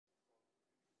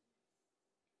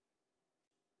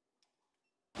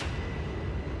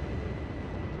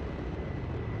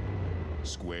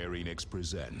Square Enix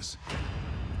presents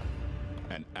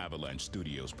an Avalanche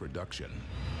Studios production.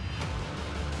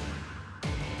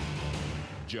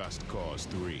 Just Cause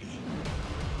 3.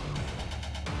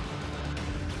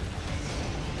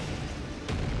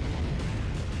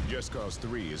 Just Cause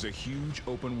 3 is a huge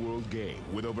open-world game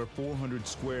with over 400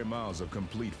 square miles of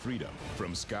complete freedom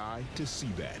from sky to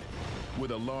seabed.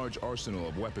 With a large arsenal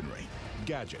of weaponry,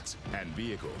 gadgets, and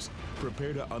vehicles,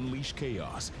 prepare to unleash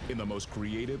chaos in the most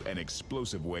creative and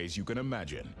explosive ways you can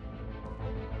imagine.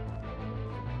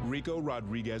 Rico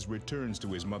Rodriguez returns to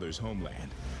his mother's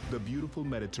homeland, the beautiful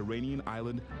Mediterranean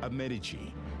island of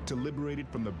Medici, to liberate it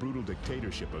from the brutal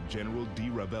dictatorship of General Di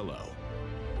Ravello.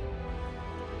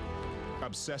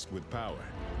 Obsessed with power,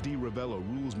 Di Ravello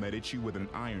rules Medici with an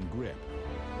iron grip,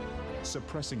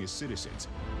 suppressing his citizens,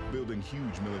 building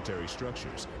huge military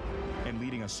structures, and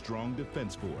leading a strong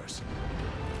defense force.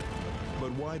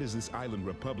 But why does this island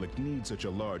republic need such a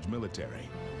large military?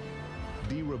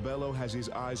 Di Ravello has his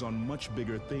eyes on much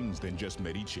bigger things than just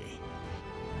Medici.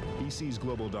 He sees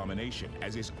global domination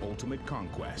as his ultimate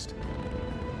conquest.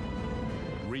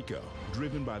 Rico,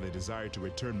 driven by the desire to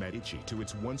return Medici to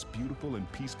its once beautiful and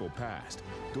peaceful past,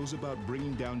 goes about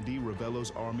bringing down Di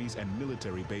Ravello's armies and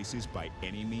military bases by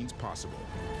any means possible.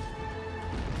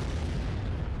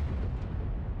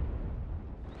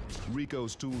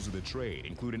 Rico's tools of the trade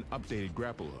include an updated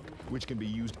grapple hook, which can be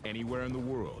used anywhere in the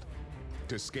world,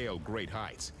 to scale great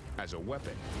heights, as a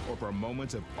weapon, or for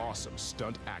moments of awesome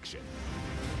stunt action.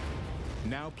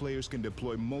 Now players can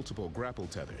deploy multiple grapple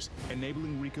tethers,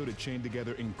 enabling Rico to chain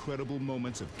together incredible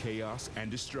moments of chaos and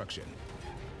destruction.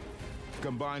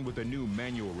 Combined with the new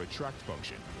manual retract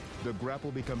function, the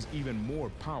grapple becomes even more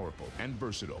powerful and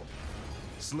versatile.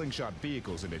 Slingshot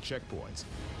vehicles into checkpoints,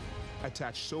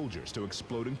 attach soldiers to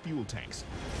exploding fuel tanks,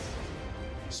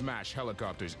 smash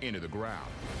helicopters into the ground.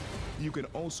 You can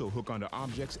also hook onto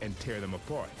objects and tear them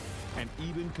apart, and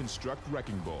even construct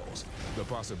wrecking balls. The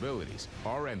possibilities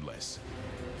are endless.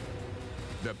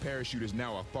 The parachute is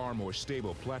now a far more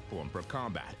stable platform for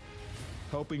combat,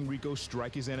 helping Rico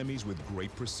strike his enemies with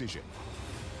great precision,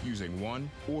 using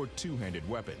one- or two-handed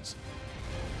weapons.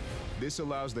 This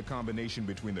allows the combination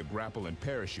between the grapple and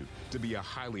parachute to be a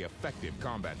highly effective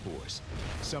combat force,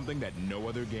 something that no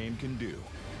other game can do.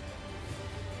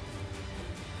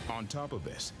 On top of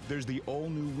this, there's the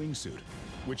all-new wingsuit,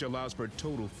 which allows for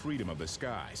total freedom of the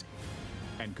skies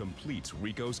and completes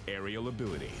Rico's aerial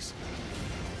abilities.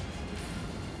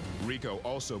 Rico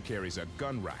also carries a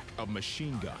gun rack of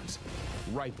machine guns,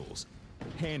 rifles,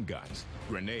 handguns,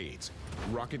 grenades,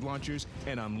 rocket launchers,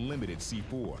 and unlimited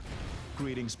C4,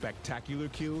 creating spectacular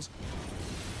kills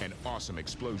and awesome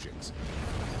explosions.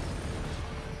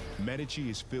 Medici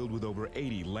is filled with over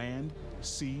 80 land,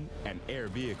 sea, and air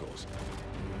vehicles,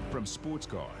 from sports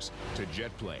cars to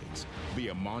jet planes,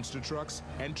 via monster trucks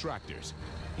and tractors,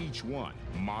 each one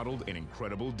modeled in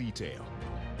incredible detail.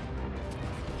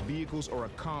 Vehicles are a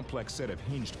complex set of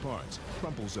hinged parts,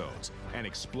 crumple zones, and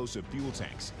explosive fuel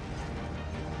tanks.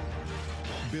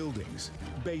 Buildings,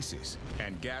 bases,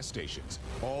 and gas stations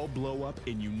all blow up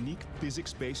in unique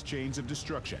physics-based chains of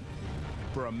destruction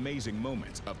for amazing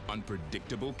moments of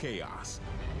unpredictable chaos.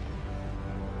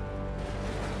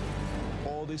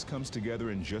 All this comes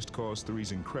together in Just Cause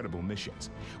 3's incredible missions,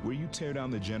 where you tear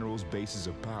down the General's bases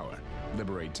of power,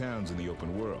 liberate towns in the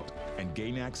open world, and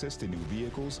gain access to new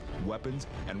vehicles, weapons,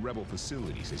 and rebel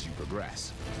facilities as you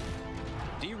progress.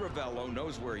 Di Ravello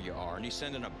knows where you are, and he's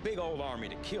sending a big old army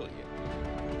to kill you.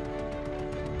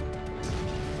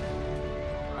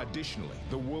 Additionally,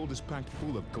 the world is packed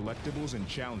full of collectibles and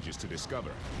challenges to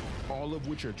discover, all of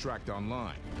which are tracked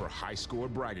online for high-score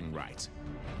bragging rights.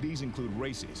 These include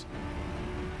races,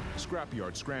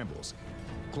 scrapyard scrambles,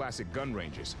 classic gun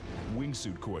ranges,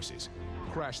 wingsuit courses,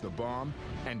 crash the bomb,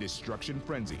 and destruction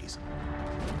frenzies.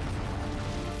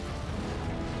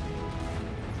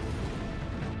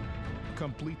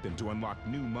 Complete them to unlock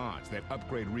new mods that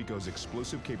upgrade Rico's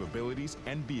explosive capabilities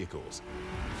and vehicles.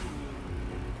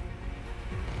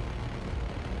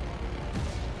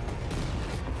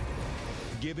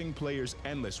 Giving players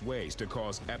endless ways to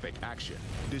cause epic action,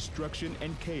 destruction,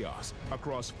 and chaos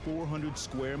across 400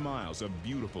 square miles of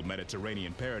beautiful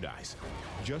Mediterranean paradise.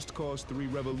 Just Cause 3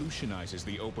 revolutionizes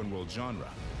the open-world genre,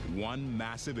 one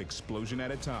massive explosion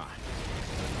at a time.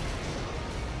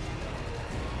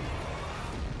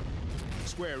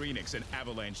 Square Enix and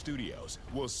Avalanche Studios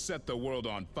will set the world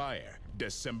on fire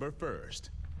December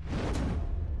 1st.